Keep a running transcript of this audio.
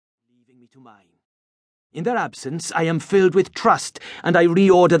me to mine. In their absence, I am filled with trust, and I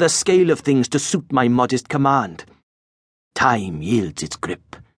reorder the scale of things to suit my modest command. Time yields its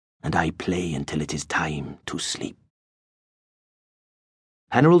grip, and I play until it is time to sleep.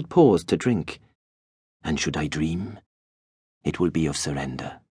 Harold paused to drink, and should I dream, it will be of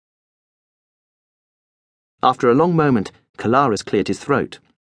surrender. After a long moment, Calaris cleared his throat.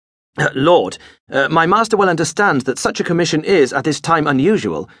 Lord, my master well understands that such a commission is, at this time,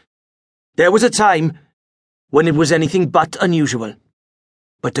 unusual. There was a time when it was anything but unusual,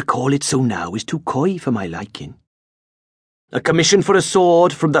 but to call it so now is too coy for my liking. A commission for a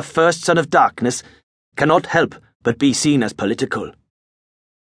sword from the first son of darkness cannot help but be seen as political.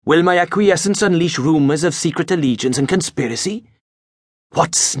 Will my acquiescence unleash rumours of secret allegiance and conspiracy?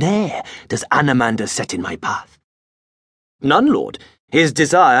 What snare does Anomander set in my path? None, Lord. His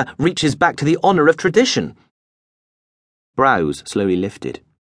desire reaches back to the honour of tradition. Brows slowly lifted.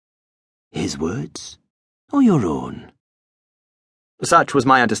 His words, or your own? Such was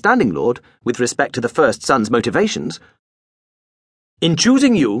my understanding, Lord, with respect to the first son's motivations. In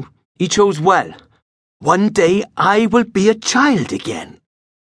choosing you, he chose well. One day I will be a child again.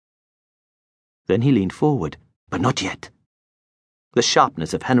 Then he leaned forward, but not yet. The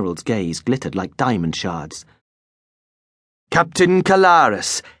sharpness of Harold's gaze glittered like diamond shards. Captain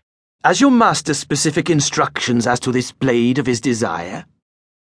Calaris, has your master specific instructions as to this blade of his desire?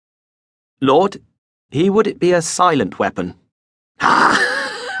 Lord, he would it be a silent weapon?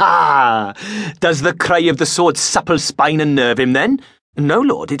 Ha! Ha! Does the cry of the sword's supple spine unnerve him then? No,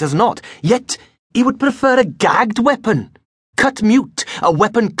 Lord, it does not. Yet he would prefer a gagged weapon, cut mute, a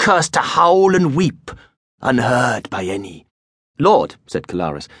weapon cursed to howl and weep, unheard by any. Lord, said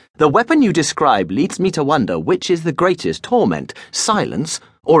Calaris, the weapon you describe leads me to wonder which is the greatest torment, silence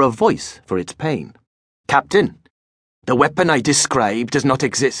or a voice for its pain. Captain, the weapon I describe does not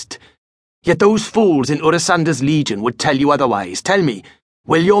exist. Yet those fools in Urisander's legion would tell you otherwise. Tell me,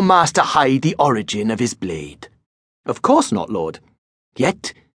 will your master hide the origin of his blade? Of course not, Lord.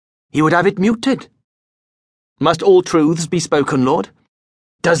 Yet he would have it muted. Must all truths be spoken, Lord?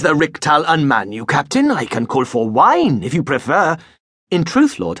 Does the rictal unman you, Captain? I can call for wine, if you prefer. In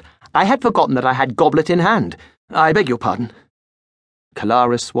truth, Lord, I had forgotten that I had goblet in hand. I beg your pardon.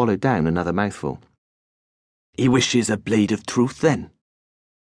 Calaris swallowed down another mouthful. He wishes a blade of truth, then?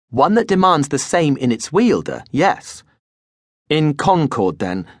 One that demands the same in its wielder, yes. In concord,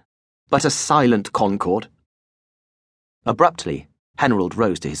 then, but a silent concord. Abruptly, Harold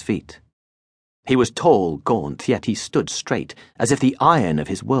rose to his feet. He was tall, gaunt, yet he stood straight, as if the iron of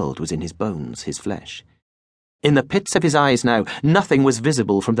his world was in his bones, his flesh. In the pits of his eyes now, nothing was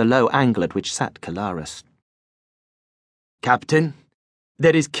visible from the low angle at which sat Calaris. Captain,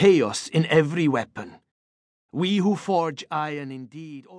 there is chaos in every weapon. We who forge iron indeed...